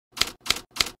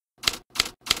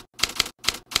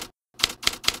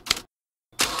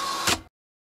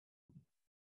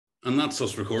And that's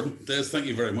us recording. Des, thank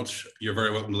you very much. You're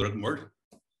very welcome to the written word.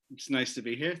 It's nice to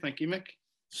be here. Thank you, Mick.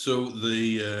 So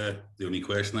the only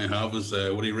question I have is,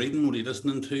 what are you reading? What are you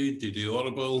listening to? Do you do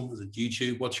Audible? Is it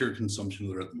YouTube? What's your consumption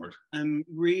of the written word? I'm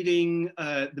reading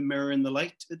The Mirror and the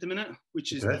Light at the minute,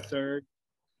 which is the third.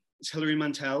 It's Hilary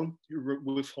Mantel, who wrote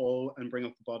Wolf Hall and Bring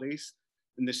Up the Bodies.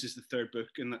 And this is the third book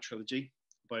in that trilogy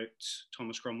about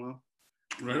Thomas Cromwell.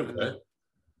 Right, okay.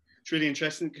 It's really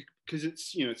interesting because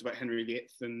it's, you know, it's about Henry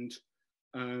VIII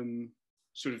and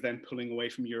sort of then pulling away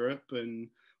from Europe and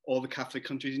all the Catholic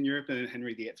countries in Europe, and then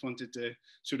Henry VIII wanted to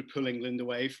sort of pull England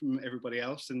away from everybody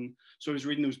else. And so I was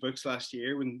reading those books last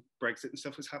year when Brexit and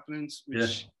stuff was happening,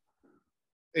 which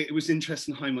it was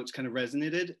interesting how much kind of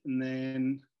resonated. And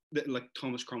then like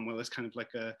Thomas Cromwell is kind of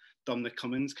like a Dominic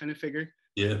Cummings kind of figure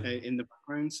in the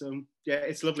background. So yeah,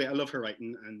 it's lovely. I love her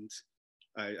writing, and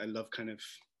I love kind of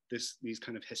these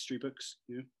kind of history books,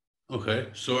 you know. Okay,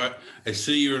 so I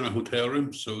see you're in a hotel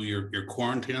room, so you're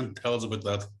quarantining. Tell us about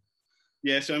that.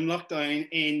 Yeah, so I'm locked down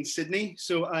in Sydney.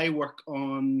 So I work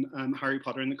on Harry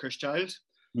Potter and the Cursed Child,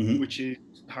 which is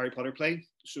a Harry Potter play.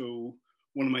 So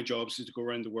one of my jobs is to go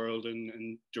around the world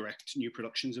and direct new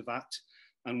productions of that.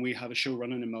 And we have a show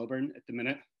running in Melbourne at the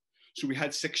minute. So we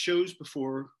had 6 shows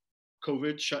before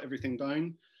COVID shut everything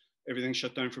down. Everything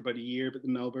shut down for about a year, but the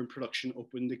Melbourne production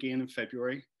opened again in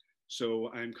February.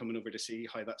 So I'm coming over to see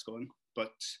how that's going.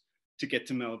 But to get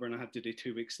to Melbourne, I have to do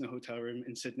 2 weeks in a hotel room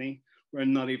in Sydney, where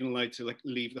I'm not even allowed to like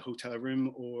leave the hotel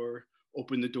room or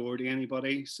open the door to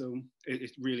anybody. So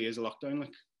it really is a lockdown.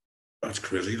 Like, that's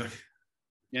crazy. Like,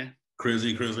 yeah,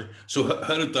 crazy. So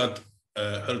how did that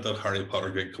Harry Potter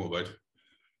gig come about?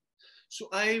 So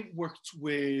I worked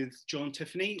with John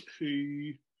Tiffany,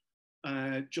 who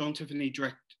John Tiffany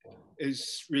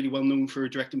is really well known for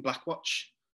directing Blackwatch.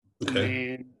 Okay. And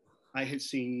then I had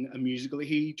seen a musical that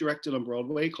he directed on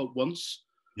Broadway called Once,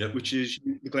 which is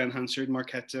the Glenn Hansard,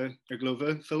 Marketa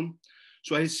Erglova film.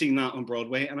 So I had seen that on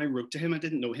Broadway, and I wrote to him. I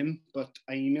didn't know him, but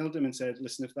I emailed him and said,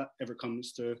 listen, if that ever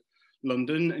comes to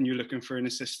London and you're looking for an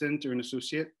assistant or an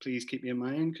associate, please keep me in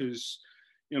mind, because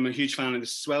you know I'm a huge fan of the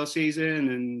Swell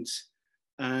season.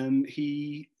 And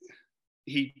he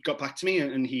got back to me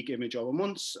and he gave me a job on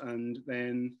Once, and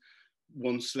then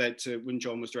Once led to when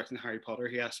John was directing Harry Potter,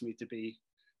 he asked me to be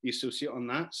the associate on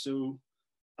that. So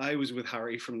I was with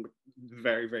Harry from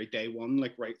very, very day one,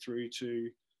 like right through to,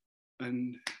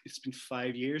 and it's been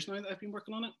 5 years now that I've been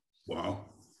working on it. Wow.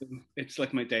 It's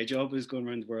like my day job is going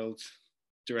around the world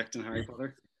directing Harry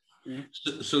Potter. Yeah.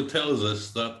 So tell us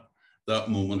this, that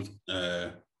moment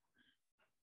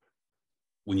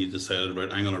when you decided,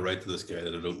 right, I'm going to write to this guy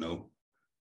that I don't know.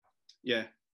 Yeah.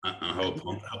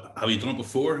 Have you done it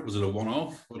before? Was it a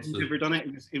one-off? I've never done it.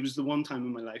 It was the one time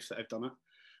in my life that I've done it.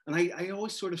 And I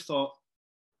always sort of thought,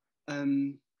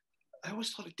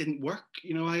 it didn't work.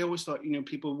 You know, I always thought, you know,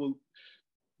 people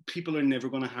are never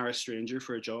going to hire a stranger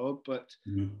for a job. But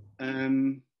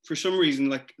for some reason,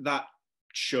 like that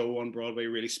show on Broadway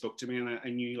really spoke to me, and I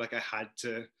knew like I had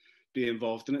to be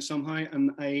involved in it somehow. And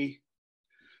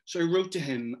so I wrote to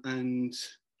him, and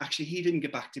actually he didn't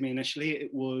get back to me initially.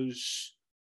 It was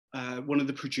one of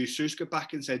the producers got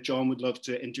back and said, John would love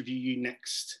to interview you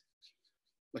next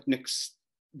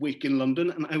week in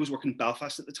London. And I was working in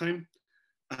Belfast at the time.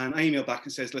 And I emailed back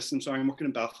and says, listen, I'm sorry, I'm working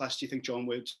in Belfast. Do you think John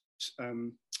would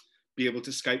be able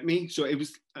to Skype me? So it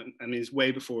was, and it's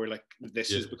way before like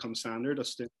this has become standard,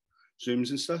 us doing Zooms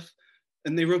and stuff.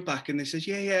 And they wrote back and they said,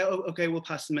 yeah, okay, we'll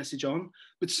pass the message on.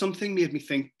 But something made me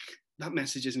think that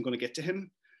message isn't going to get to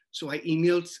him. So I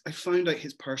found out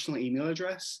his personal email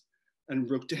address and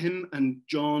wrote to him. And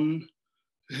John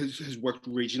has worked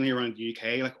regionally around the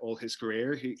UK, like all his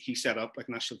career. He set up like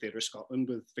National Theatre Scotland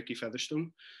with Vicky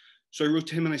Featherstone. So I wrote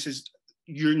to him and I says,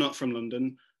 you're not from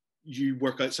London. You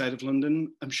work outside of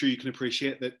London. I'm sure you can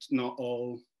appreciate that not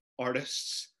all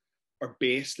artists are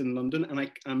based in London. And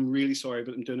I'm really sorry,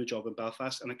 but I'm doing a job in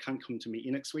Belfast and I can't come to meet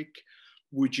you next week.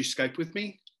 Would you Skype with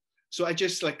me? So I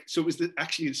just so it was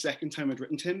actually the second time I'd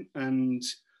written to him, and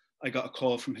I got a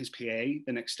call from his PA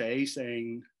the next day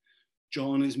saying,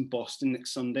 John is in Boston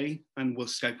next Sunday and we'll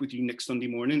Skype with you next Sunday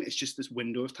morning. It's just this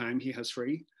window of time he has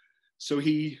free. So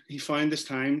he found this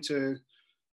time to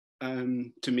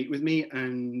meet with me,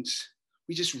 and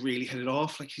we just really hit it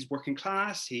off. Like, he's working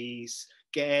class, he's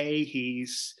gay,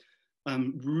 he's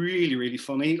really, really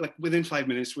funny. Like within 5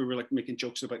 minutes, we were like making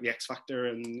jokes about the X Factor,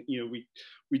 and you know,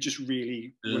 we just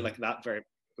really were like that very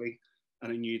quickly.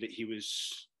 And I knew that he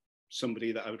was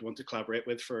somebody that I would want to collaborate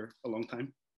with for a long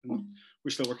time. And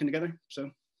we're still working together.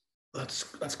 So that's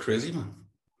crazy, man.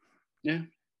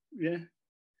 Yeah.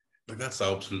 Like that's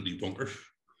absolutely bonkers.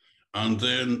 And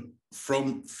then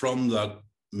from that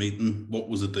meeting? What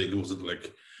was the deal? Was it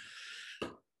like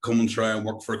come and try and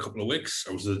work for a couple of weeks,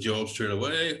 or was it a job straight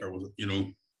away, or was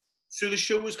it, So the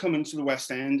show was coming to the West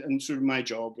End, and sort of my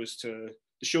job was the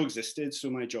show existed, so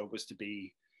my job was to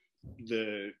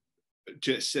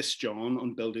assist John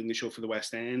on building the show for the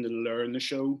West End and learn the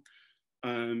show,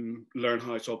 learn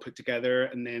how it's all put together,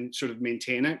 and then sort of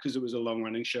maintain it because it was a long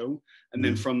running show. And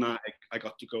then from that, I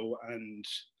got to go and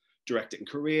direct it in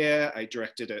Korea. I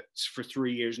directed it for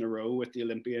 3 years in a row at the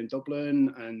Olympia in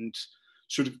Dublin, and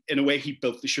sort of in a way he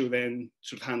built the show, then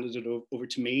sort of handed it over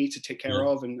to me to take care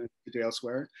of and to do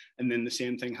elsewhere. And then the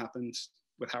same thing happened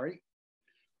with Harry.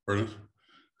 Brilliant.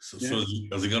 So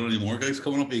has he got any more gigs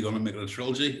coming up? Are you going to make it a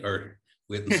trilogy, or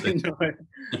wait and see? No,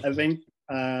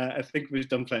 I think we've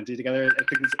done plenty together. I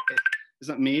think is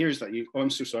that me or is that you? Oh, I'm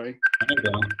so sorry.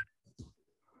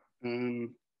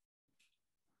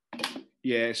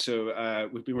 Yeah, so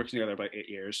we've been working together about 8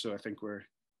 years, so I think we're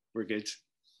good.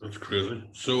 That's crazy.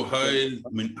 So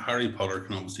Harry Potter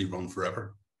can obviously run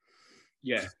forever.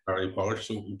 Yeah. Harry Potter.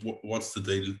 So what's the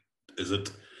deal? Is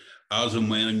it as and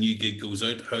when a new gig goes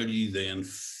out, how do you then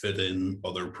fit in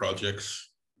other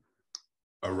projects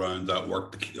around that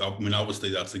work? Obviously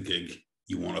that's a gig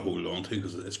you want to hold on to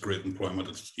because it's great employment.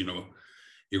 It's, you're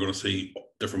going to see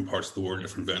different parts of the world,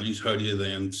 different venues. How do you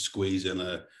then squeeze in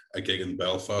a gig in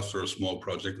Belfast or a small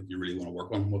project that you really want to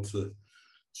work on?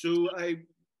 So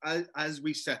as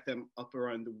we set them up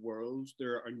around the world,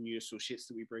 there are new associates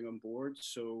that we bring on board.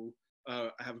 So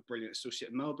I have a brilliant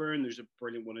associate in Melbourne. There's a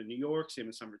brilliant one in New York, same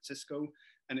in San Francisco.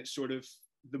 And it's sort of,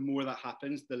 the more that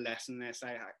happens, the less and less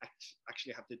I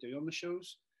actually have to do on the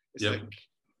shows. It's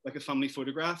like a family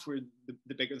photograph where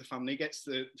the bigger the family gets,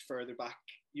 the further back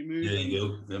you move. Yeah,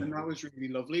 you go. And that was really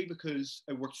lovely because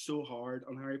I worked so hard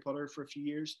on Harry Potter for a few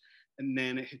years. And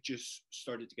then it had just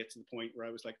started to get to the point where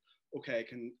I was like, okay, I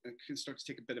can start to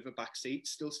take a bit of a back seat,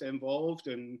 still stay involved.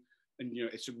 And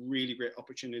it's a really great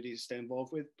opportunity to stay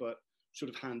involved with, but sort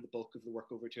of hand the bulk of the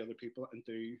work over to other people and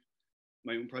do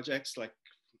my own projects, like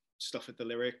stuff at the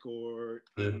Lyric or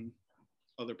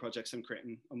other projects I'm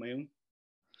creating on my own.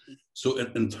 So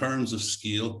in terms of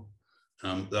scale,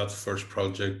 that first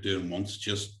project doing once,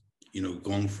 just,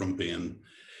 gone from being,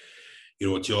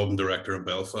 a job and director in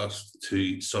Belfast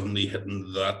to suddenly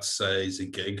hitting that size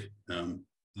of gig,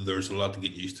 there's a lot to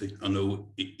get used to. I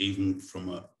know even from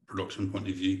a production point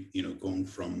of view, going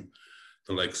from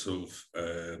the likes of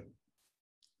the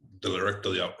Lyric to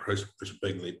the Opera House, there's a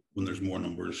big leap. When there's more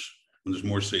numbers, when there's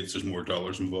more seats, there's more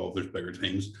dollars involved, there's bigger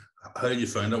teams. How did you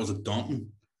find that? Was it daunting?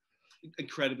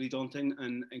 Incredibly daunting,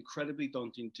 and incredibly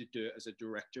daunting to do it as a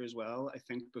director as well, I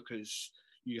think, because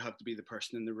you have to be the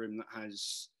person in the room that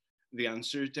has the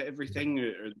answer to everything,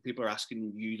 or people are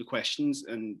asking you the questions.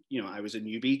 And I was a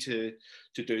newbie to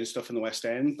doing stuff in the West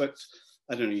End, but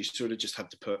I don't know, you sort of just have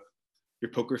to put your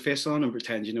poker face on and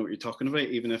pretend you know what you're talking about,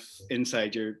 even if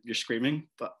inside you're screaming.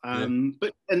 But and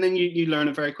then you learn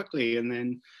it very quickly. And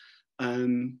then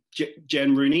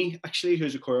Jen Rooney, actually,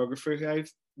 who's a choreographer who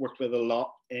I've worked with a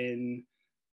lot in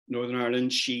Northern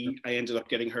Ireland, I ended up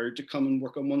getting her to come and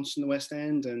work on once in the West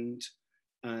End, and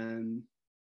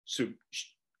so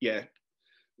yeah,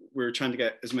 we're trying to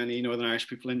get as many Northern Irish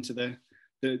people into the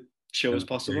show as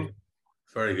possible.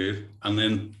 Very good. And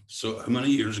then, so how many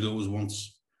years ago was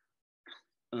once?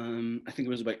 I think it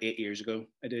was about 8 years ago.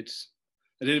 I did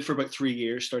it for about 3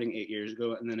 years, starting 8 years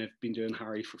ago, and then I've been doing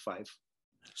Harry for 5.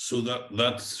 So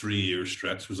that 3 year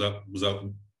stretch, was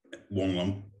that one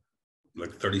lump,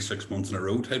 like 36 months in a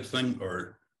row type thing,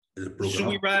 or is it broken up?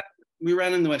 So we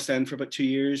ran in the West End for about 2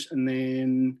 years, and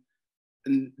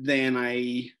then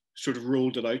I sort of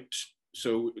rolled it out.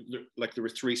 So like there were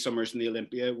 3 summers in the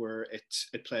Olympia where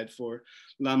it played for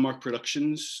Landmark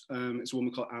Productions. It's a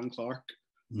woman called Anne Clark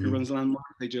who runs Landmark.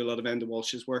 They do a lot of Enda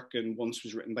Walsh's work, and once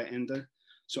was written by Enda.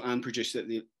 So Anne produced it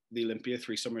at the Olympia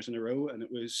 3 summers in a row, and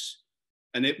it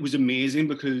was amazing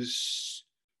because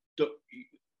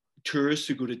tourists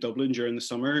who go to Dublin during the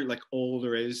summer, like all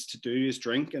there is to do is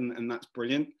drink, and that's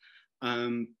brilliant.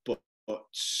 But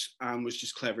Anne was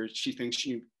just clever. She thinks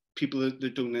people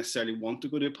that don't necessarily want to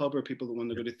go to a pub, or people that want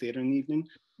to go to theatre in the evening,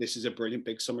 this is a brilliant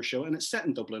big summer show, and it's set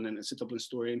in Dublin, and it's a Dublin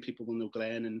story, and people will know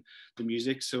Glenn and the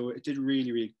music. So it did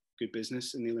really, really good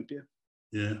business in the Olympia.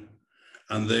 Yeah.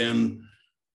 And then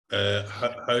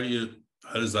how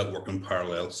does that work in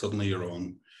parallel? Suddenly you're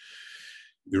on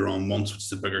once, which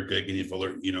is a bigger gig, and you've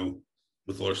other,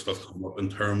 with other stuff coming up in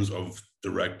terms of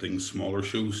directing smaller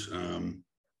shows.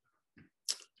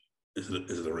 Is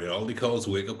it a reality call? Is it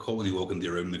a wake up call when you walk into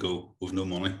your room and they go, "We've no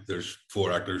money. There's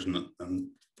 4 actors and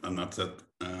that's it."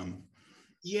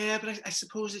 Yeah, but I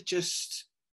suppose it just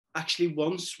Actually,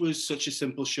 Once was such a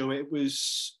simple show. It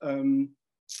was the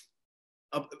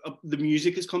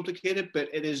music is complicated, but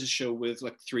it is a show with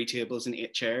like 3 tables and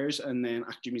 8 chairs, and then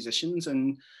actor musicians,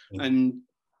 and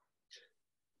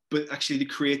but actually the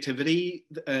creativity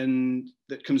and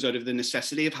that comes out of the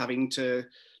necessity of having to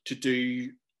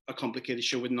do a complicated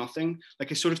show with nothing.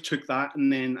 Like I sort of took that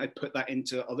and then I put that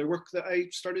into other work that I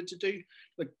started to do,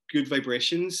 like Good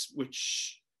Vibrations,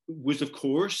 which was of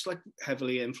course like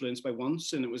heavily influenced by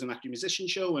Once, and it was an actor musician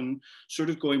show, and sort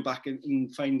of going back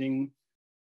and finding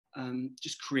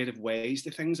just creative ways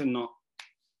to things, and not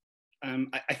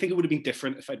I think it would have been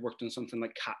different if I'd worked on something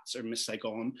like Cats or Miss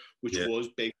Saigon, which was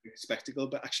big spectacle,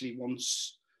 but actually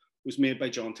Once was made by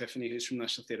John Tiffany, who's from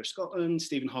National Theatre Scotland,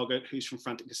 Stephen Hoggett, who's from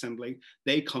Frantic Assembly.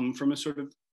 They come from a sort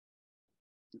of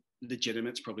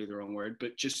legitimate's probably the wrong word,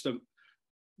 but just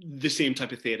the same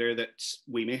type of theatre that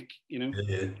we make, you know?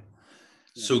 Yeah.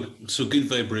 So Good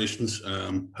Vibrations,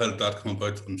 how did that come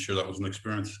about? I'm sure that was an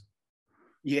experience.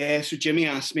 Yeah, so Jimmy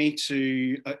asked me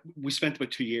to, we spent about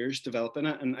 2 years developing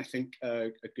it, and I think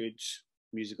a good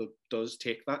musical does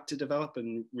take that to develop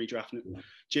and redrafting it. Yeah.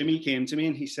 Jimmy came to me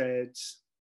and he said,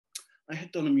 I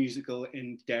had done a musical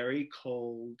in Derry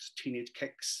called Teenage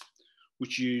Kicks,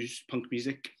 which used punk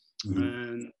music.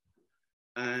 Mm-hmm.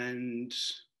 And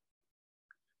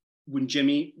when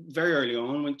Jimmy, very early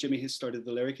on, when Jimmy had started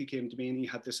the lyric, he came to me and he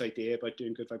had this idea about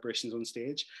doing Good Vibrations on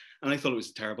stage. And I thought it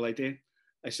was a terrible idea.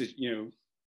 I said, you know,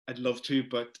 I'd love to,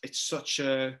 but it's such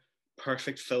a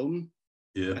perfect film.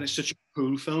 Yeah. And it's such a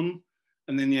cool film.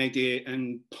 And then the idea,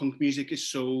 and punk music is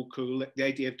so cool. Like the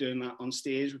idea of doing that on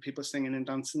stage with people singing and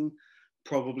dancing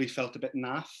probably felt a bit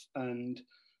naff. And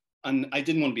I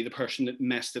didn't want to be the person that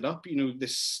messed it up. You know,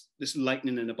 this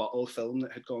lightning in a bottle film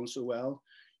that had gone so well.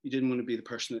 You didn't want to be the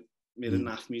person that made a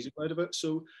naff music out of it.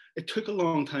 So it took a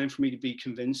long time for me to be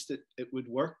convinced that it would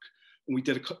work. And we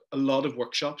did a lot of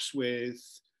workshops with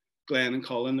Glenn and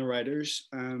Colin, the writers.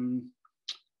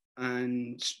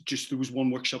 And just there was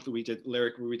one workshop that we did,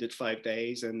 lyric, where we did 5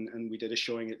 days, and we did a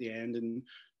showing at the end, and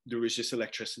there was just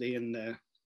electricity in the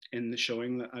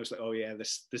showing that I was like, oh yeah,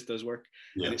 this does work.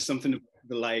 Yeah. And it's something about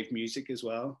the live music as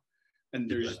well. And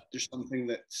there's something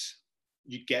that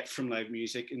you get from live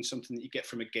music and something that you get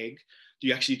from a gig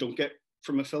you actually don't get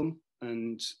from a film.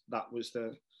 And that was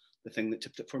the thing that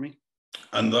tipped it for me.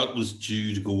 And that was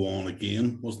due to go on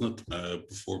again, wasn't it,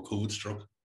 before COVID struck?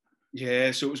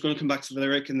 Yeah, so it was going to come back to the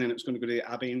lyric, and then it was going to go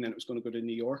to Abbey, and then it was going to go to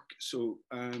New York. So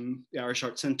the Irish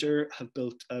Arts Centre have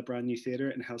built a brand new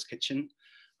theatre in Hell's Kitchen,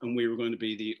 and we were going to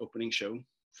be the opening show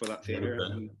for that theatre.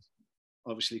 Okay. And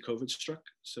obviously COVID struck.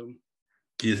 So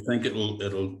do you think it'll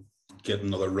get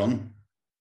another run?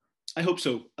 I hope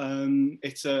so.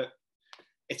 It's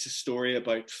a story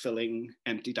about filling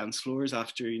empty dance floors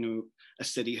after, you know, a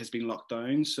city has been locked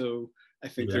down. So I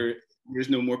think there's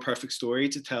no more perfect story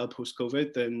to tell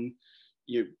post-COVID than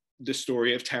the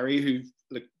story of Terry, who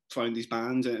like found these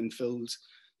bands and filled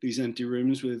these empty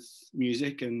rooms with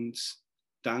music and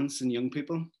dance and young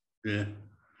people. Yeah.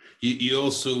 You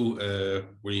also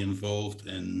were you involved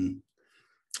in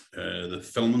the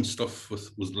filming stuff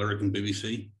with Lyric and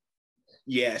BBC?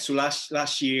 Yeah, so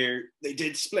last year they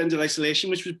did Splendid Isolation,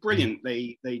 which was brilliant.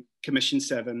 They commissioned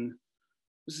 6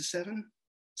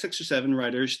 or 7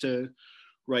 writers to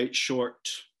write short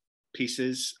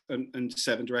pieces, and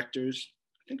 7 directors.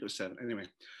 I think it was 7 anyway.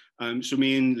 So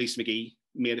me and Lisa McGee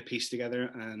made a piece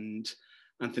together, and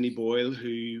Anthony Boyle,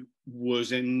 who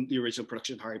was in the original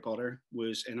production of Harry Potter,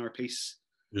 was in our piece.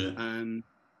 Yeah.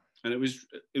 And it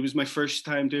was my first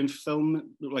time doing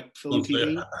film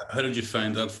TV. How did you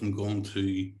find that, from going to,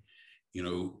 you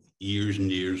know, years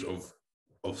and years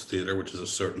of theatre, which is a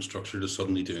certain structure, to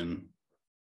suddenly doing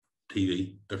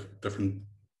TV? Different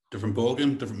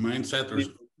ballgame, different mindset, or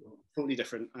totally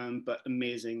different, but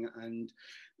amazing, and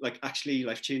like actually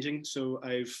life-changing. So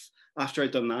after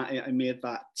I'd done that, I made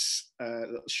that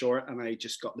little short, and I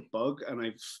just got the bug, and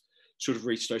I've sort of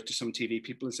reached out to some TV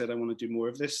people and said I want to do more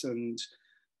of this. And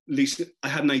Lisa, I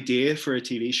had an idea for a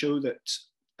TV show that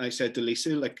I said to Lisa,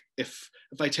 like, if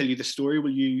I tell you the story,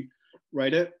 will you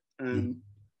write it? And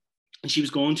she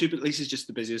was going to, but Lisa's just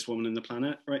the busiest woman on the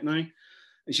planet right now.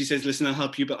 And she says, listen, I'll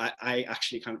help you, but I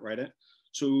actually can't write it.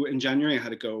 So in January, I had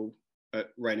to go at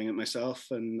writing it myself,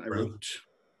 and I wrote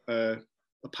a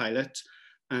pilot,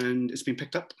 and it's been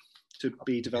picked up to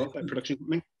be developed by a production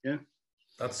company. Yeah.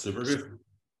 That's super good.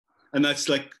 And that's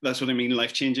what I mean,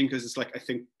 life-changing, because it's like, I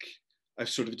think I've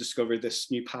sort of discovered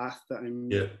this new path that I'm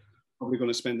probably going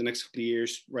to spend the next couple of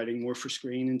years writing more for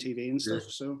screen and TV and stuff.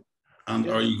 So. And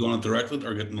are you going to direct it,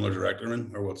 or get another director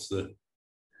in, or what's the?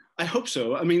 I hope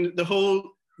so. I mean, the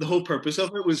whole purpose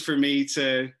of it was for me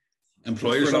to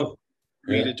Employ yourself.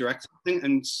 Me to direct something,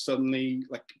 and suddenly,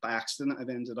 like by accident, I've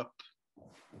ended up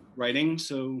writing.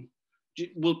 So,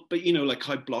 well, but you know, like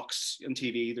how blocks on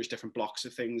TV, there's different blocks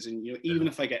of things, and you know, even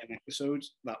if I get an episode,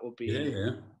 that will be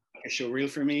like a show reel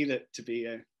for me that to be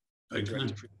a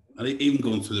director. And even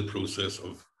going through the process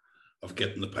of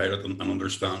getting the pilot and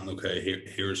understanding, okay,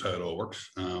 here's how it all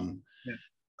works.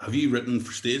 Have you written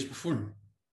for stage before?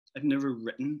 I've never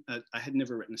written. I had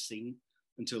never written a scene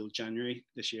until January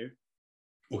this year.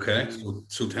 Okay,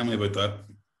 so tell me about that.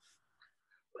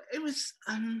 It was,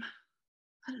 I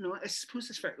don't know. I suppose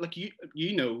it's fair. Like you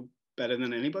know better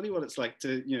than anybody what it's like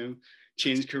to, you know,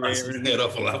 change career and head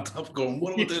off a laptop going,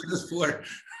 what am I doing this for?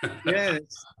 Yeah,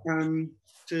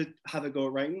 to have a go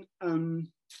at writing. I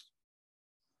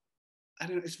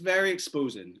don't know. It's very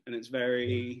exposing, and it's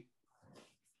very.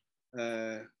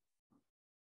 I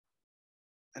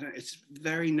don't know, it's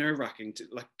very nerve-wracking to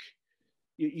like.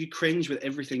 You cringe with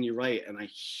everything you write, and I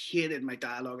hated my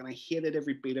dialogue, and I hated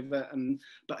every bit of it,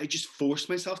 but I just forced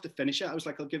myself to finish it. I was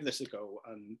like, I'll give this a go,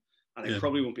 and I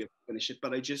probably won't be able to finish it,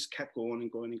 but I just kept going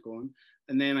and going and going,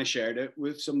 and then I shared it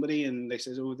with somebody, and they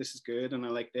said, "Oh, this is good, and I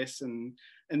like this," and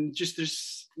just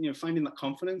there's, you know, finding that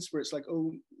confidence where it's like,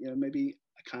 oh, you know, maybe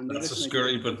I can do this. That's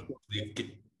scary, but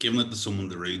giving it to someone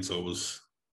to read's always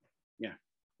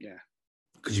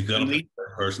because you got a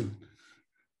better person.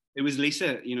 It was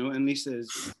Lisa, you know, and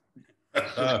Lisa's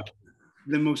the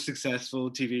most successful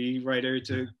TV writer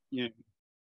to, you know,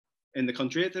 in the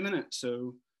country at the minute.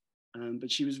 So,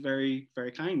 but she was very, very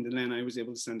kind. And then I was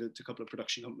able to send it to a couple of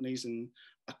production companies, and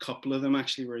a couple of them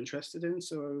actually were interested in.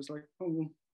 So I was like, oh, well,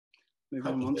 maybe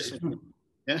I'm on to something.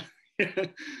 Yeah.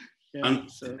 And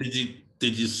so.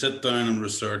 Did you sit down and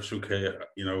research, okay,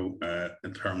 you know,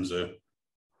 in terms of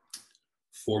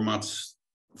formats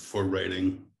for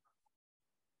writing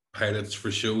pilots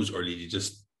for shows, or did you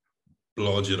just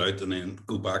blodge it out and then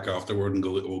go back afterward and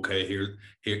go, okay,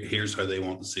 here's how they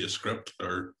want to see a script?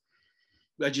 Or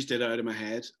I just did it out of my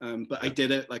head, but I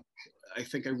did it like, I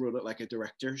think I wrote it like a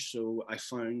director. So I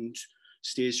found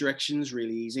stage directions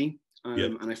really easy,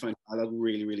 and I found dialogue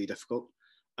really, really difficult.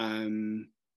 And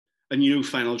you know,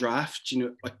 final draft, you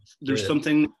know, like there's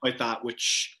something about that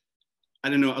which, I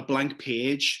don't know, a blank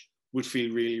page would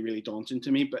feel really, really daunting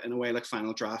to me, but in a way, like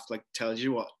final draft, like tells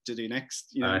you what to do next.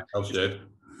 You know,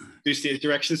 do stage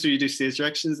directions, so you do stage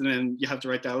directions, and then you have to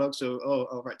write dialogue. So,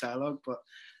 I'll write dialogue, but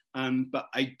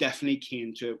I definitely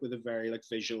came to it with a very like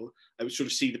visual. I would sort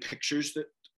of see the pictures that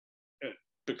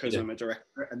because I'm a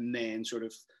director, and then sort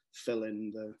of fill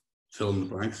in the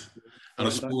blanks. And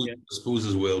I suppose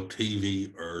as well,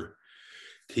 TV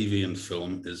and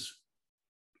film is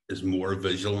more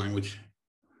visual language.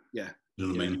 Yeah. You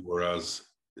know what I mean? Whereas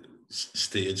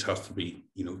stage has to be,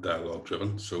 you know, dialogue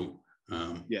driven. So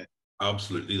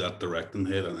absolutely, that directing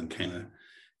head and then kind of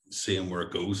seeing where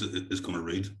it goes is going to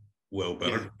read well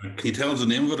better. Yeah. Can you tell us the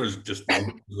name of it, or just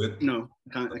no?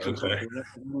 I can't okay.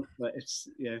 But it's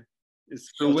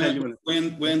It's so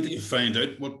when do you find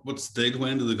out what stage?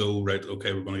 When do they go, right,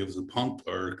 okay, we're going to give this a punt,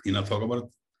 or can you not talk about it?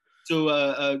 So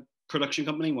a production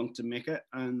company want to make it,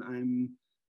 and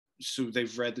so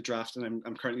they've read the draft, and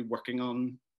I'm currently working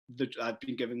on I've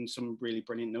been given some really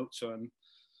brilliant notes, so I'm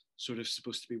sort of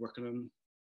supposed to be working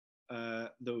on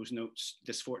those notes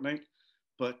this fortnight.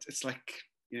 But it's like,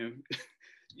 you know,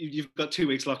 you've got 2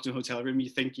 weeks locked in a hotel room. You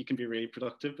think you can be really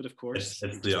productive, but of course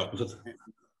it's the opposite.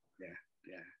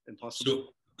 Yeah,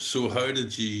 impossible. So how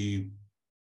did you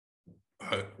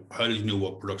know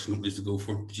what production companies to go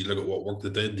for? Did you look at what work they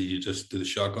did? Did you just do the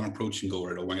shotgun approach and go,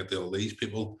 right, I'll wing it to all these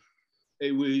people?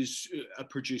 It was a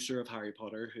producer of Harry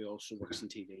Potter who also works in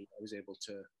TV. I was able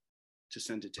to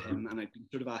send it to him, and I've been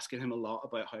sort of asking him a lot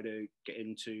about how to get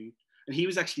into, and he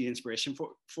was actually the inspiration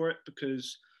for it,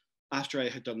 because after I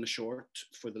had done the short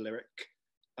for the lyric,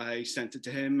 I sent it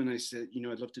to him and I said, you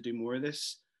know, I'd love to do more of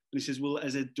this. And he says, well,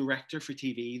 as a director for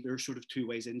TV, there are sort of 2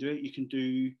 ways into it. You can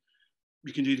do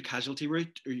the casualty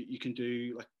route, or you can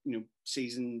do, like, you know,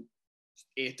 season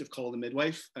 8 of Call the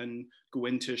Midwife and go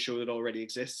into a show that already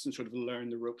exists and sort of learn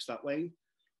the ropes that way.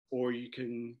 Or you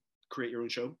can create your own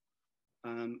show.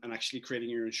 And actually creating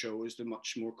your own show is the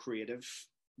much more creative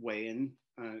way in.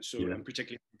 And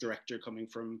particularly the director coming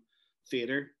from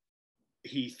theatre,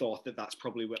 he thought that that's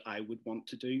probably what I would want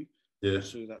to do. Yeah.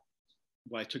 So that's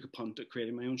why I took a punt at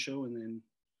creating my own show and then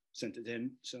sent it to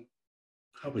him. So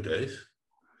happy days.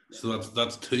 So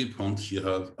that's 2 punts. You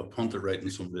had a punt at writing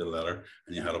somebody a letter,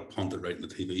 and you had a punt at writing a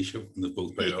TV show, and they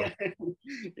both paid off.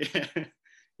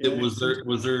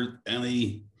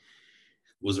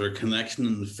 Was there a connection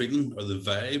in the feeling or the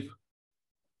vibe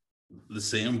the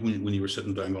same when you were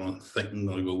sitting down going, thinking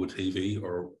I'll go with TV,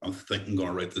 or I'm thinking going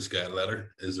to write this guy a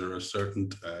letter? Is there a certain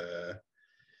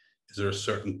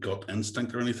gut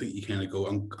instinct or anything you kind of go,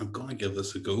 I'm going to give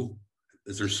this a go?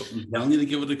 Is there something telling you to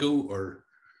give it a go, or?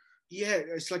 Yeah,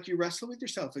 it's like you wrestle with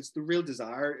yourself. It's the real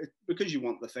desire because you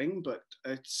want the thing, but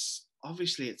it's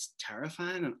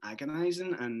terrifying and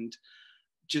agonizing, and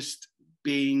just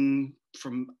being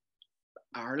from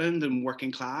Ireland and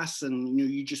working class, and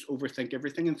you just overthink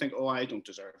everything and think, oh, I don't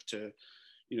deserve to,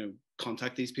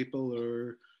 contact these people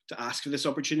or to ask for this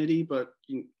opportunity. But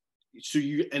so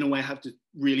you, in a way, have to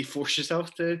really force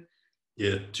yourself to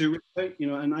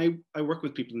and I work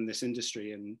with people in this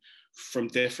industry and from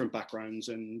different backgrounds,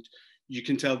 and you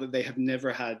can tell that they have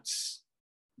never had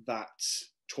that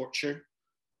torture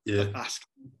of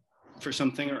asking for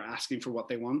something or asking for what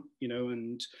they want,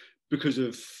 and because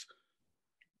of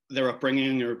their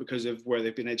upbringing or because of where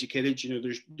they've been educated,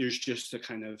 there's just a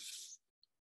kind of,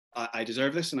 I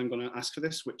deserve this and I'm going to ask for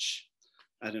this, which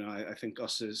I don't know. I think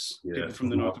us as people from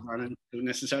the north of Ireland don't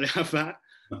necessarily have that.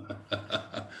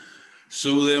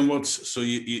 So then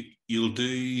you'll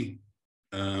do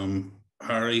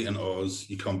Harry and Oz,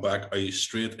 you come back, are you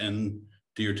straight in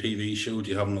to your TV show? Do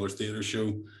you have another theatre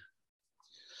show?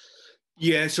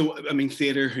 Yeah, so I mean,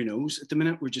 theatre, who knows at the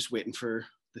minute? We're just waiting for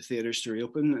the theatres to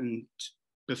reopen and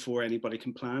before anybody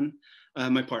can plan.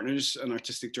 My partner's an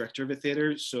artistic director of a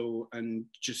theatre,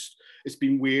 it's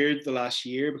been weird the last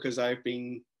year because I've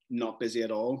been not busy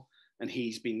at all and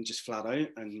he's been just flat out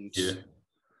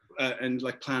and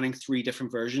like planning 3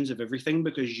 different versions of everything,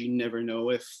 because you never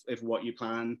know if what you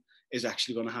plan is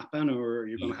actually going to happen, or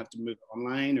you're going to have to move it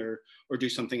online or do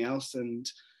something else. And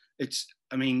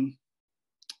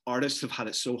artists have had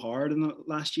it so hard in the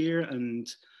last year,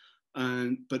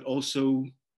 but also,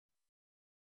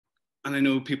 and I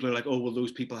know people are like, oh, well,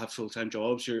 those people have full-time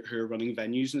jobs who are running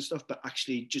venues and stuff, but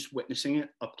actually just witnessing it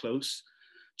up close,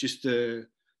 just the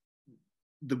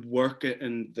work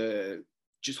and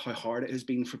just how hard it has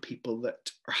been for people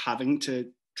that are having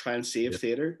to try and save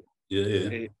theatre.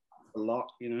 A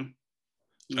lot,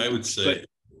 I would say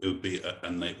it would be a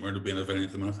nightmare to be in a venue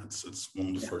at the minute. It's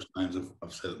one of the first times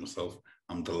I've said it myself.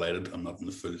 I'm delighted I'm not in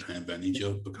the full-time venue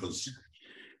job, because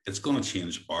it's going to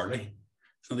change hourly.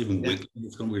 It's not even weekly.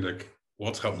 It's going to be like,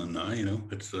 what's happening now?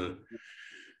 It's a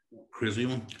crazy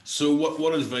one. So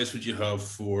what advice would you have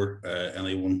for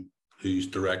anyone who's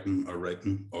directing or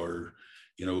writing or,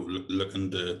 looking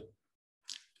to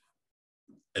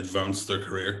advance their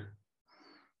career?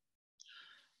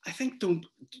 I think going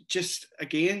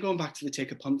back to the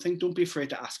take a punt thing, don't be afraid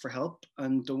to ask for help,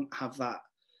 and don't have that,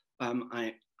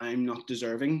 I'm not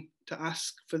deserving to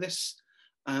ask for this.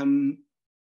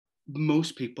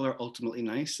 Most people are ultimately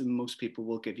nice, and most people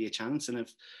will give you a chance, and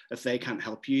if they can't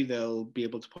help you, they'll be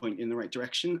able to point you in the right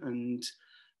direction. And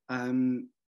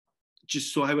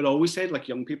just so I would always say, like,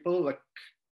 young people, like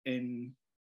in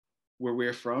where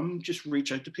we're from, just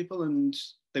reach out to people and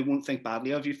they won't think badly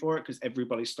of you for it, because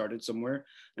everybody started somewhere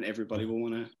and everybody will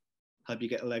want to help you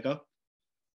get a leg up.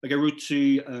 Like I wrote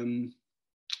to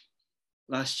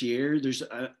last year,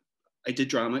 I did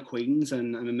drama at Queen's,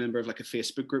 and I'm a member of like a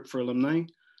Facebook group for alumni.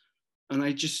 And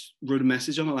I just wrote a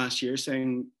message on it last year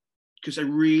saying, because I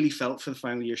really felt for the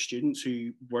final year students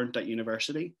who weren't at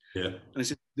university. And I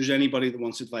said, if there's anybody that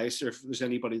wants advice, or if there's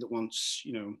anybody that wants,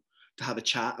 to have a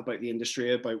chat about the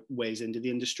industry, about ways into the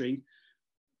industry,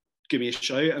 give me a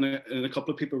shout. And a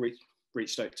couple of people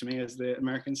reached out to me, as the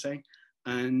Americans say,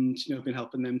 and I've been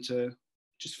helping them to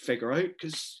just figure out,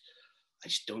 because I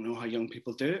just don't know how young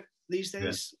people do it these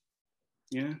days.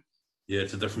 Yeah,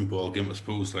 it's a different ball game, I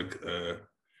suppose. Like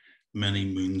many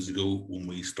moons ago when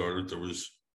we started, there was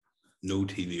no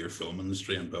TV or film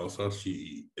industry in Belfast.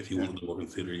 If you wanted to work in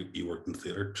theatre, you worked in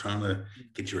theatre. Trying to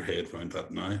get your head around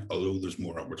that now, although there's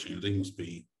more opportunity, must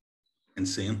be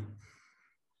insane.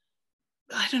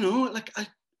 I don't know. Like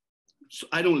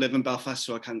I don't live in Belfast,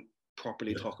 so I can't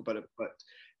properly talk about it. But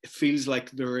it feels like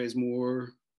there is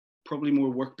probably more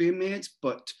work being made,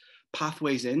 but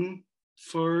pathways in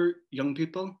for young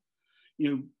people.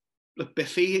 Like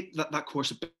Biffy, that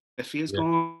course of Biffy is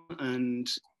gone, and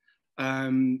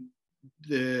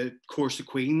the course of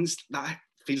Queen's, that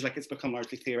feels like it's become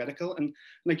largely theoretical. And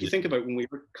like you think about when we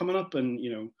were coming up, and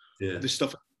the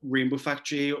stuff at Rainbow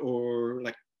Factory, or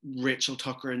like Rachel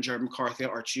Tucker and Jared McCarthy at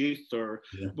Arts Youth, or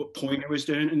what Pointer was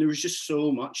doing, and there was just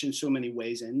so much and so many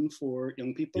ways in for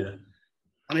young people.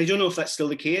 And I don't know if that's still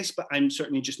the case, but I'm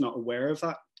certainly just not aware of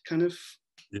that kind of.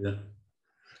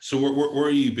 So where are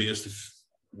you based?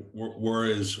 Where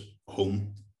is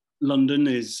home? London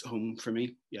is home for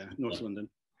me. North London.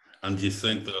 And do you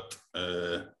think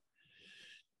that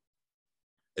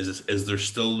is there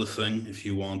still the thing, if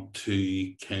you want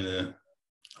to kind of,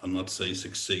 I'll not say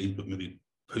succeed, but maybe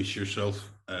push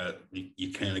yourself,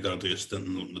 you kind of got to do a stint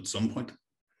in London at some point?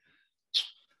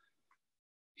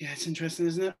 Yeah, it's interesting,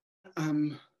 isn't it?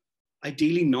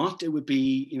 Ideally not. It would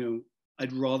be,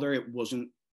 I'd rather it wasn't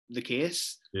the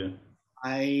case. Yeah.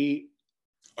 I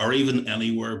Or even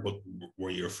anywhere but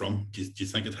where you're from. Do you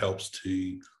think it helps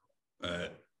to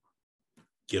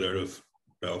get out of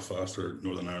Belfast or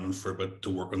Northern Ireland for a bit to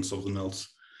work on something else?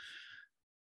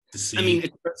 To see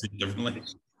differently?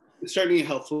 It's certainly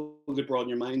helpful to broaden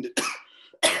your mind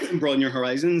and broaden your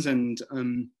horizons, and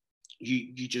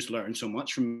you just learn so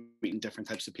much from meeting different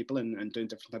types of people and doing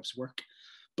different types of work.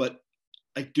 But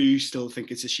I do still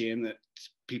think it's a shame that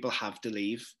people have to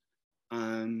leave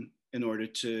in order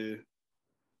to,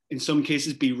 in some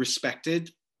cases, be respected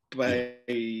by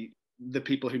the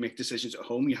people who make decisions at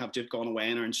home. You have to have gone away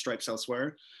and earned stripes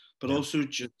elsewhere, but also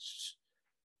just,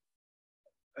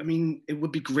 I mean, it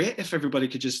would be great if everybody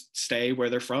could just stay where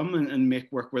they're from and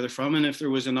make work where they're from. And if there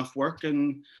was enough work,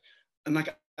 and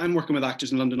like, I'm working with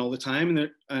actors in London all the time,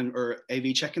 or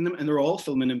AV checking them, and they're all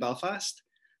filming in Belfast.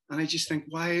 And I just think,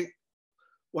 why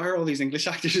are all these English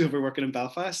actors over working in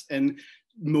Belfast? And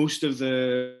most of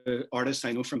the artists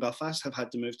I know from Belfast have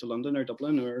had to move to London or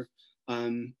Dublin or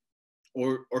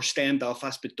stay in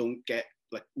Belfast but don't get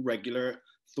like regular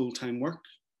full-time work.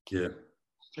 Yeah.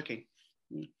 Tricky.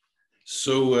 Yeah.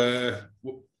 So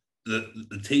the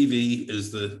TV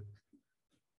is the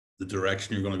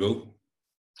direction you're going to go.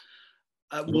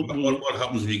 What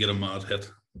happens if you get a mad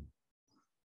hit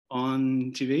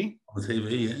on TV? On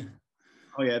TV, yeah.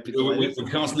 Oh yeah, we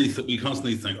constantly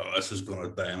think, oh, this is going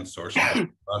to die and start.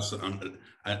 And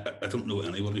I don't know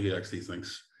anybody who actually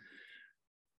thinks,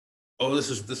 oh, this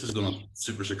is going to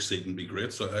super succeed and be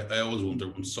great. So I always wonder,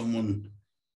 when someone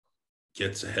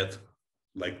gets a hit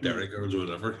like Derek or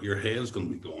whatever, your head's going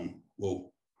to be going,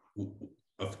 whoa,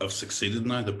 I've succeeded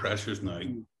now. The pressure's now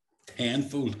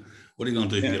tenfold. What are you going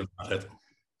to do if you get a hit?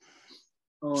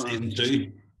 Oh, Season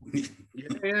 2?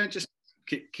 Yeah, just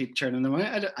keep churning them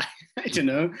out. I don't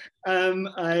know.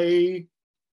 I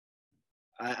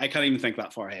can't even think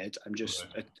that far ahead. I'm just,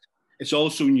 it's all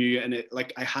so new, and it,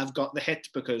 like, I have got the hit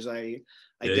because I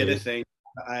did a thing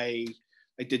I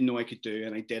didn't know I could do,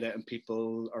 and I did it, and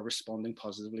people are responding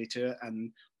positively to it,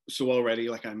 and so already,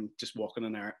 like, I'm just walking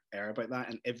on air about that,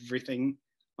 and everything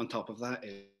on top of that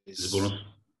is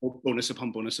bonus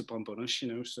upon bonus upon bonus,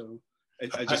 So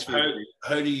I just feel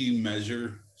how do you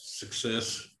measure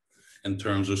success in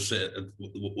terms of, say,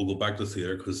 we'll go back to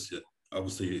theatre because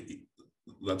obviously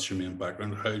that's your main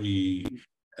background. How do you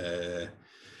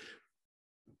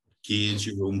gauge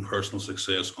your own personal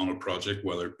success on a project,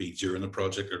 whether it be during the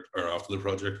project or after the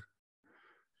project?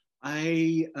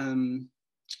 I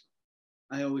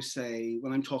always say,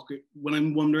 when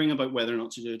I'm wondering about whether or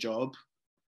not to do a job,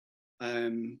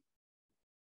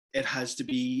 it has to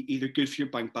be either good for your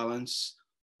bank balance,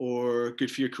 or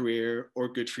good for your career, or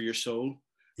good for your soul.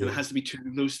 Yeah. And it has to be two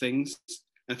of those things.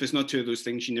 And if it's not two of those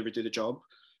things, you never do the job.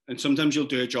 And sometimes you'll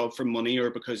do a job for money or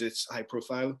because it's high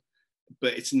profile,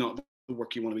 but it's not the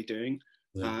work you want to be doing.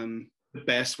 Yeah. The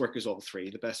best work is all three.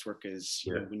 The best work is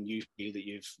when you feel that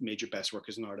you've made your best work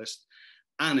as an artist,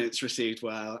 and it's received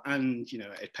well, and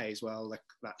it pays well. Like,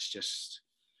 that's just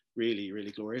really,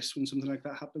 really glorious when something like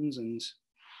that happens. And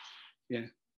yeah,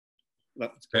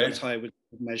 that's how I would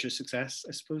measure success,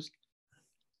 I suppose.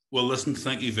 Well, listen,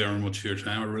 thank you very much for your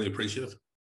time. I really appreciate it.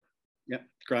 Yeah,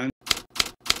 grand.